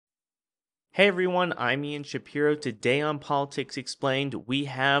Hey everyone, I'm Ian Shapiro. Today on Politics Explained, we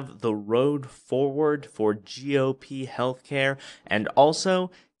have the road forward for GOP healthcare and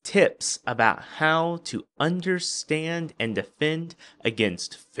also tips about how to understand and defend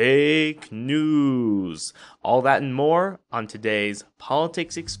against fake news. All that and more on today's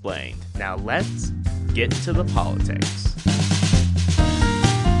Politics Explained. Now let's get to the politics.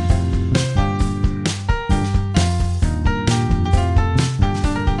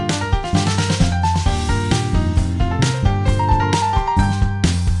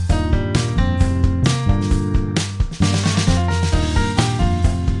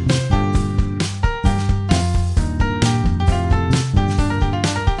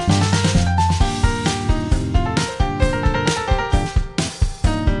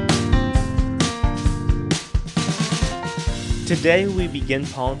 Today we begin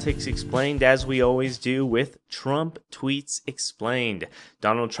Politics Explained as we always do with Trump Tweets Explained.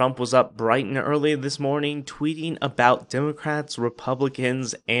 Donald Trump was up bright and early this morning tweeting about Democrats,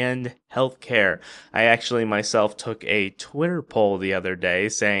 Republicans, and healthcare. I actually myself took a Twitter poll the other day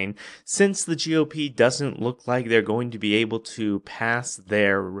saying, since the GOP doesn't look like they're going to be able to pass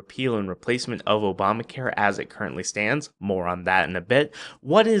their repeal and replacement of Obamacare as it currently stands, more on that in a bit,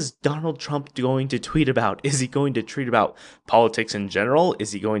 what is Donald Trump going to tweet about? Is he going to tweet about politics in general?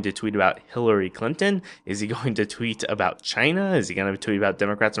 Is he going to tweet about Hillary Clinton? Is he going to tweet about China? Is he going to tweet about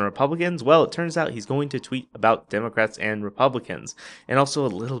Democrats and Republicans? Well, it turns out he's going to tweet about Democrats and Republicans, and also a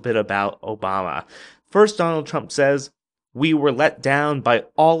little bit about Obama. First, Donald Trump says, "We were let down by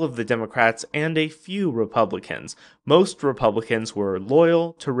all of the Democrats and a few Republicans. Most Republicans were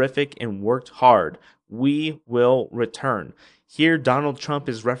loyal, terrific, and worked hard. We will return." Here, Donald Trump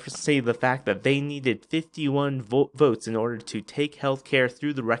is referencing the fact that they needed 51 votes in order to take healthcare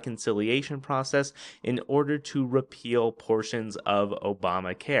through the reconciliation process in order to repeal portions of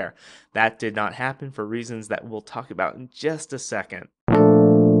Obamacare. That did not happen for reasons that we'll talk about in just a second.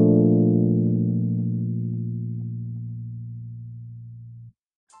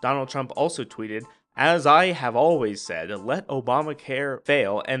 Donald Trump also tweeted, "As I have always said, let Obamacare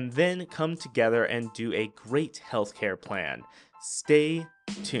fail and then come together and do a great healthcare plan. Stay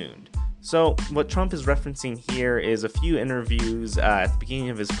tuned." So what Trump is referencing here is a few interviews at the beginning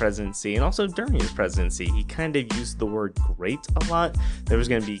of his presidency and also during his presidency. He kind of used the word great a lot. There was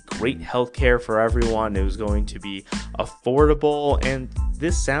going to be great healthcare for everyone. It was going to be affordable, and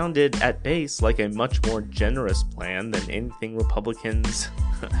this sounded at base like a much more generous plan than anything Republicans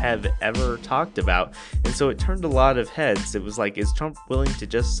have ever talked about. And so it turned a lot of heads. It was like, is Trump willing to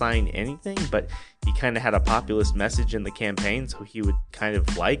just sign anything? But he kind of had a populist message in the campaign, so he would kind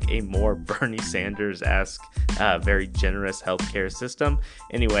of like a more Bernie Sanders-esque, very generous healthcare system.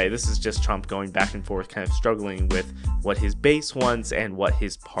 Anyway, this is just Trump going back and forth, kind of struggling with what his base wants and what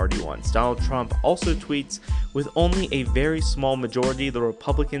his party wants. Donald Trump also tweets, "With only a very small majority, the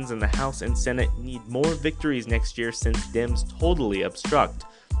Republicans in the House and Senate need more victories next year since Dems totally obstruct.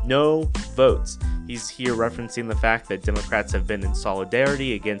 No votes." He's here referencing the fact that Democrats have been in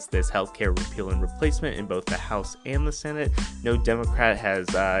solidarity against this healthcare repeal and replacement in both the House and the Senate. No Democrat has,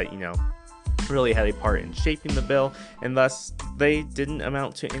 really had a part in shaping the bill, and thus they didn't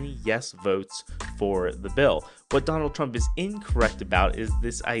amount to any yes votes for the bill. What Donald Trump is incorrect about is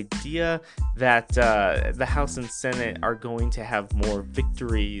this idea that the House and Senate are going to have more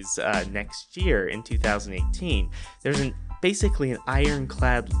victories next year in 2018. There's basically an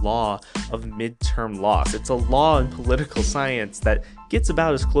ironclad law of midterm loss. It's a law in political science that gets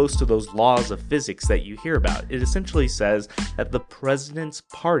about as close to those laws of physics that you hear about. It essentially says that the president's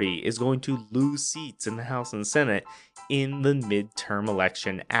party is going to lose seats in the House and Senate in the midterm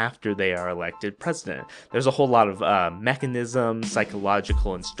election after they are elected president. There's a whole lot of mechanisms,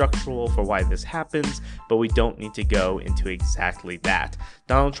 psychological and structural, for why this happens, but we don't need to go into exactly that.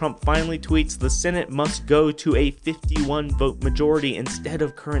 Donald Trump finally tweets, "The Senate must go to a 51-vote majority instead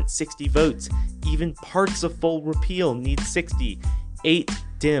of current 60 votes. Even parts of full repeal need 60. 8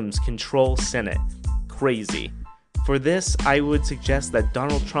 Dems control Senate." Crazy. For this, I would suggest that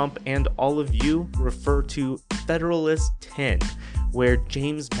Donald Trump and all of you refer to Federalist 10, where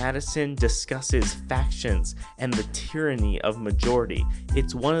James Madison discusses factions and the tyranny of majority.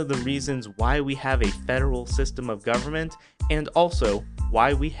 It's one of the reasons why we have a federal system of government, and also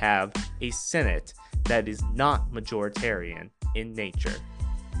why we have a Senate that is not majoritarian in nature.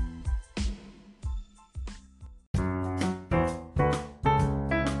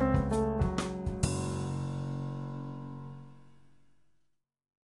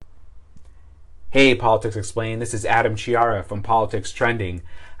 Hey, Politics Explained, this is Adam Chiara from Politics Trending.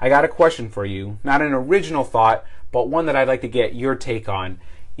 I got a question for you, not an original thought, but one that I'd like to get your take on.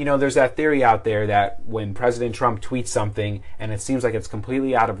 There's that theory out there that when President Trump tweets something and it seems like it's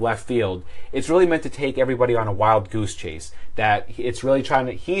completely out of left field, it's really meant to take everybody on a wild goose chase. That he's trying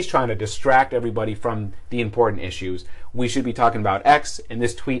to distract everybody from the important issues. We should be talking about X, and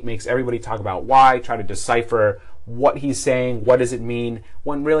this tweet makes everybody talk about Y, try to decipher what he's saying, what does it mean,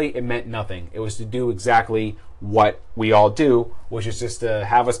 when really it meant nothing. It was to do exactly what we all do, which is just to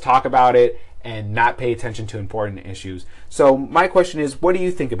have us talk about it and not pay attention to important issues. So my question is, what do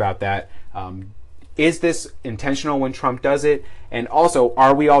you think about that? Is this intentional when Trump does it? And also,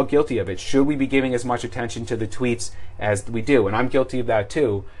 are we all guilty of it? Should we be giving as much attention to the tweets as we do? And I'm guilty of that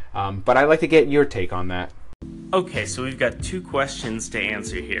too. But I'd like to get your take on that. Okay, so we've got two questions to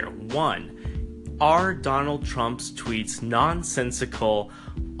answer here. One, are Donald Trump's tweets nonsensical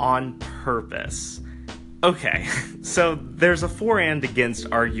on purpose? Okay, so there's a for and against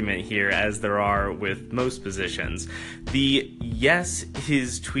argument here, as there are with most positions. Yes,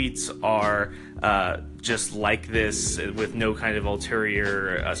 his tweets are just like this, with no kind of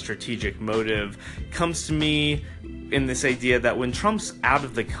ulterior strategic motive, comes to me in this idea that when Trump's out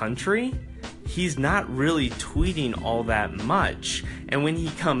of the country, he's not really tweeting all that much. And when he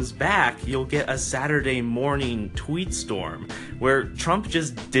comes back, you'll get a Saturday morning tweet storm where Trump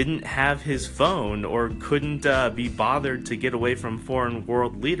just didn't have his phone or couldn't be bothered to get away from foreign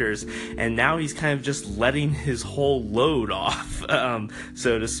world leaders. And now he's kind of just letting his whole load off,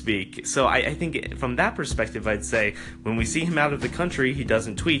 so to speak. So I think from that perspective, I'd say when we see him out of the country, he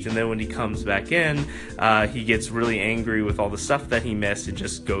doesn't tweet. And then when he comes back in, he gets really angry with all the stuff that he missed and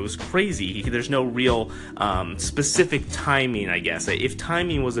just goes crazy. There's no real specific timing, I guess. If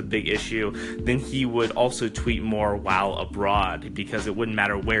timing was a big issue, then he would also tweet more while abroad, because it wouldn't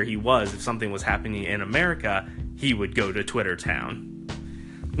matter where he was. If something was happening in America, he would go to Twitter town.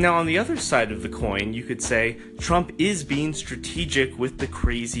 Now, on the other side of the coin, you could say Trump is being strategic with the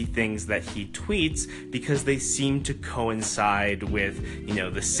crazy things that he tweets because they seem to coincide with,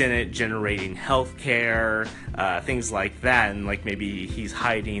 the Senate generating healthcare, things like that, and like maybe he's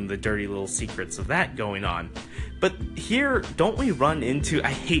hiding the dirty little secrets of that going on. But here, don't we run into, I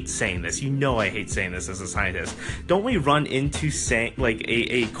hate saying this, I hate saying this as a scientist, don't we run into saying like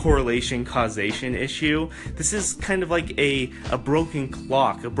a correlation causation issue? This is kind of like a broken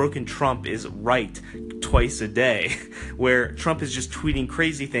clock. A broken Trump is right twice a day, where Trump is just tweeting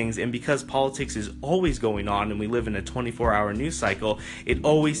crazy things, and because politics is always going on and we live in a 24-hour news cycle, it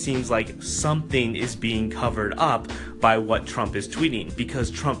always seems like something is being covered up by what Trump is tweeting, because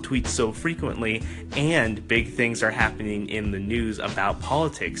Trump tweets so frequently and big things are happening in the news about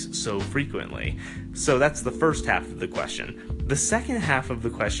politics so frequently. So that's the first half of the question. The second half of the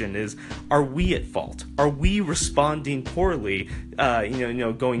question is, are we at fault? Are we responding poorly,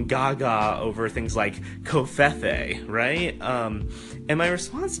 going gaga over things like Covfefe, right? And my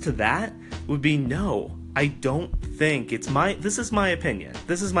response to that would be no. I don't think this is my opinion.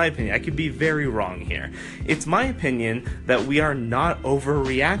 I could be very wrong here. It's my opinion that we are not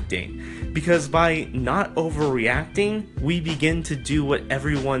overreacting, because by not overreacting, we begin to do what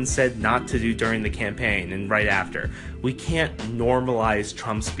everyone said not to do during the campaign and right after. We can't normalize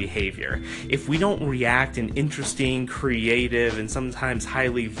Trump's behavior. If we don't react in interesting, creative, and sometimes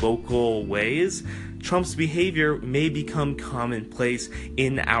highly vocal ways, Trump's behavior may become commonplace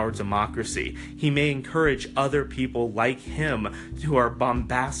in our democracy. He may encourage other people like him who are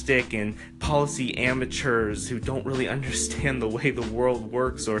bombastic and policy amateurs who don't really understand the way the world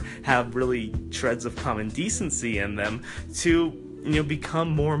works or have really shreds of common decency in them to become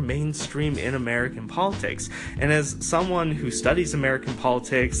more mainstream in American politics. And as someone who studies American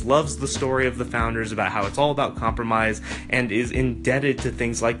politics, loves the story of the founders about how it's all about compromise, and is indebted to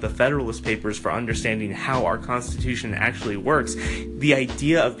things like the Federalist Papers for understanding how our Constitution actually works, the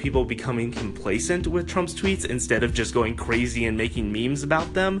idea of people becoming complacent with Trump's tweets instead of just going crazy and making memes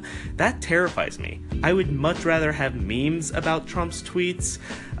about them, that terrifies me. I would much rather have memes about Trump's tweets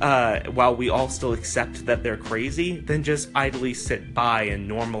while we all still accept that they're crazy than just idly sit by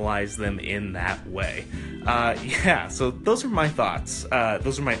and normalize them in that way. So those are my thoughts.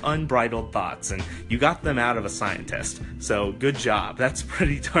 Those are my unbridled thoughts, and you got them out of a scientist. So good job. That's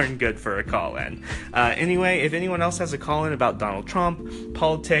pretty darn good for a call-in. Anyway, if anyone else has a call-in about Donald Trump,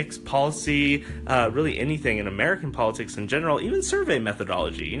 politics, policy, really anything in American politics in general, even survey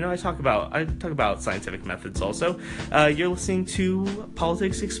methodology. I talk about scientific methods also. You're listening to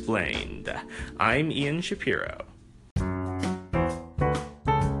Politics Explained. I'm Ian Shapiro.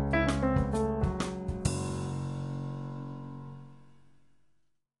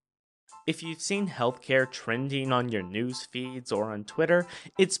 if you've seen healthcare trending on your news feeds or on Twitter,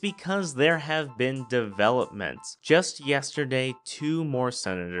 it's because there have been developments. Just yesterday, 2 more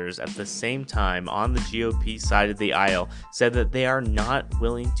senators at the same time on the GOP side of the aisle said that they are not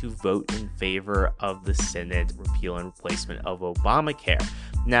willing to vote in favor of the Senate repeal and replacement of Obamacare.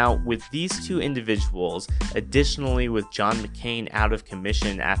 Now, with these 2 individuals, additionally with John McCain out of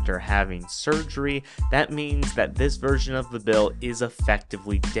commission after having surgery, that means that this version of the bill is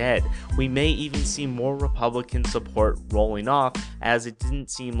effectively dead. We may even see more Republican support rolling off, as it didn't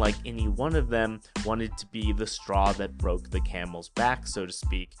seem like any one of them wanted to be the straw that broke the camel's back, so to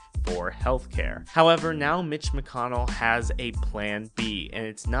speak, for healthcare. However, now Mitch McConnell has a plan B, and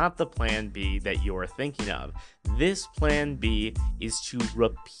it's not the plan B that you're thinking of. This plan B is to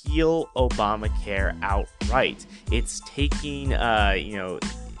repeal Obamacare outright. It's taking,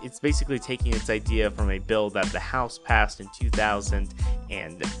 it's basically taking its idea from a bill that the House passed in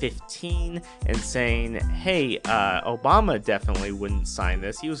 2015 and saying, hey, Obama definitely wouldn't sign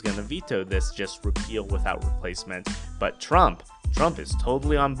this. He was going to veto this, just repeal without replacement. But Trump is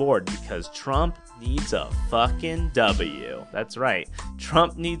totally on board because Trump needs a fucking W. That's right.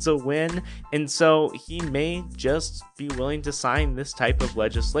 Trump needs a win, and so he may just be willing to sign this type of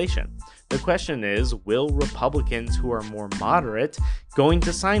legislation. The question is, will Republicans who are more moderate going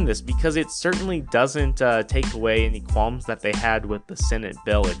to sign this? Because it certainly doesn't take away any qualms that they had with the Senate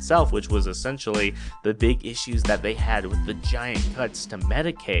bill itself, which was essentially the big issues that they had with the giant cuts to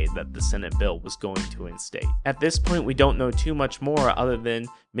Medicaid that the Senate bill was going to instate. At this point, we don't know too much more other than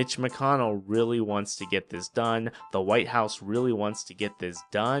Mitch McConnell really wants to get this done. The White House really wants to get this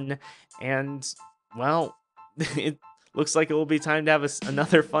done. And, well, it looks like it will be time to have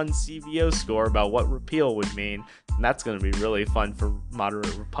another fun CBO score about what repeal would mean. And that's going to be really fun for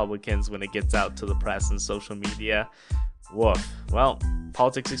moderate Republicans when it gets out to the press and social media. Woof. Well,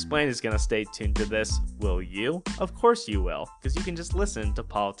 Politics Explained is going to stay tuned to this. Will you? Of course you will, because you can just listen to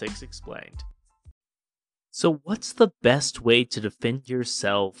Politics Explained. So what's the best way to defend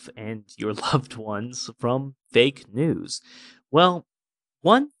yourself and your loved ones from fake news? Well,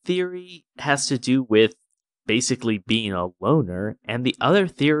 one theory has to do with basically being a loner, and the other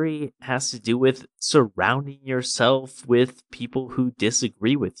theory has to do with surrounding yourself with people who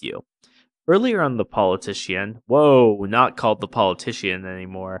disagree with you. Earlier on The Politician, not called The Politician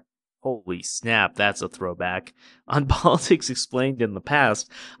anymore. Holy snap, that's a throwback. On Politics Explained in the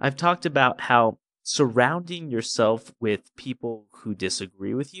past, I've talked about how surrounding yourself with people who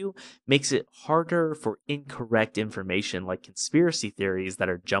disagree with you makes it harder for incorrect information like conspiracy theories that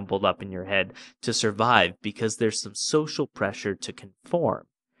are jumbled up in your head to survive because there's some social pressure to conform.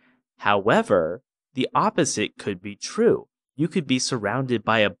 However, the opposite could be true. You could be surrounded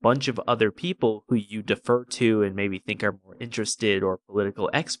by a bunch of other people who you defer to and maybe think are more interested or political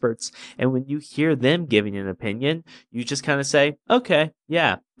experts, and when you hear them giving an opinion, you just kind of say, okay,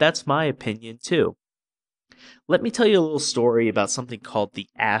 yeah, that's my opinion too. Let me tell you a little story about something called the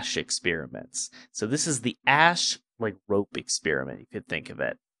Asch experiments. So this is the Asch rope experiment, you could think of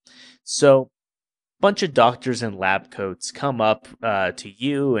it. So bunch of doctors in lab coats come up to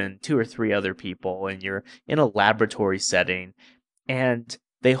you and 2 or 3 other people, and you're in a laboratory setting, and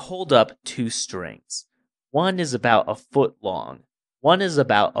they hold up 2 strings. One is about a foot long. One is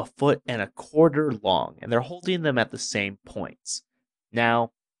about a foot and a quarter long, and they're holding them at the same points.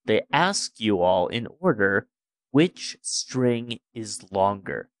 Now, they ask you all in order, which string is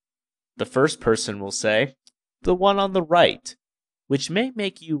longer? The first person will say, the one on the right, which may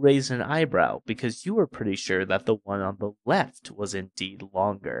make you raise an eyebrow because you were pretty sure that the one on the left was indeed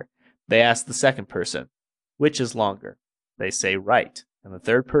longer. They ask the second person, which is longer? They say right, and the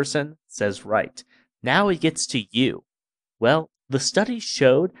third person says right. Now it gets to you. Well, the study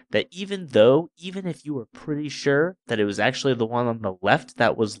showed that even if you were pretty sure that it was actually the one on the left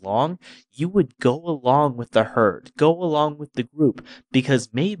that was long, you would go along with the herd, go along with the group, because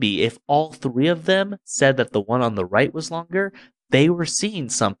maybe if all 3 of them said that the one on the right was longer, they were seeing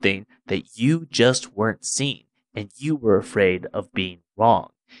something that you just weren't seeing, and you were afraid of being wrong.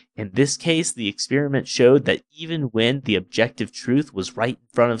 In this case, the experiment showed that even when the objective truth was right in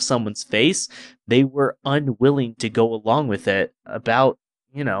front of someone's face, they were unwilling to go along with it about,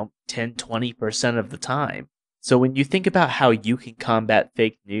 10-20% of the time. So when you think about how you can combat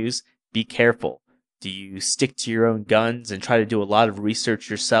fake news, be careful. Do you stick to your own guns and try to do a lot of research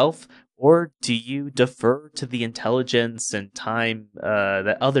yourself? Or do you defer to the intelligence and time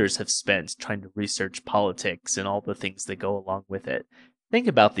that others have spent trying to research politics and all the things that go along with it? Think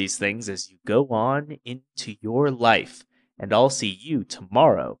about these things as you go on into your life, and I'll see you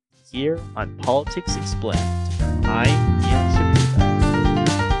tomorrow here on Politics Explained. I'm